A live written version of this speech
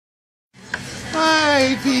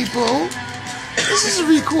Okay, people, this is a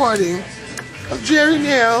recording of Jerry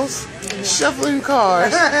Nails shuffling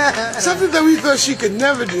cards. Something that we thought she could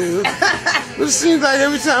never do. But it seems like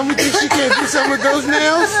every time we think she can't do something with those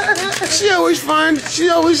nails, she always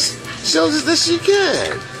shows us that she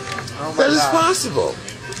can. That is possible.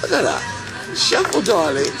 Look at her. Shuffle,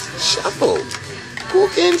 darling. Shuffle. Who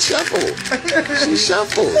can shuffle? She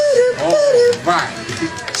shuffles. Oh, right.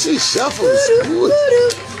 She shuffles. Good.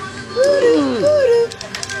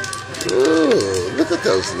 Look at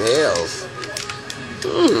those nails.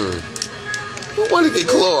 Who want to get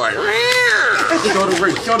clawed? Show the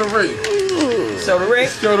ring. Show the ring. Show the ring?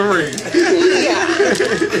 Show the ring.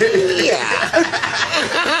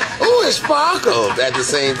 Yeah. Ooh, it sparkled at the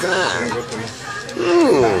same time.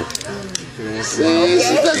 See,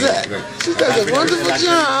 she does a wonderful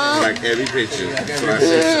job. Like every picture.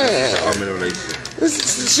 This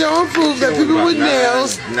is to show and prove that people with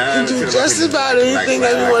nails can do just about anything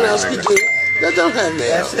everyone else can do that don't have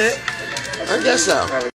nails. That's it? I guess so.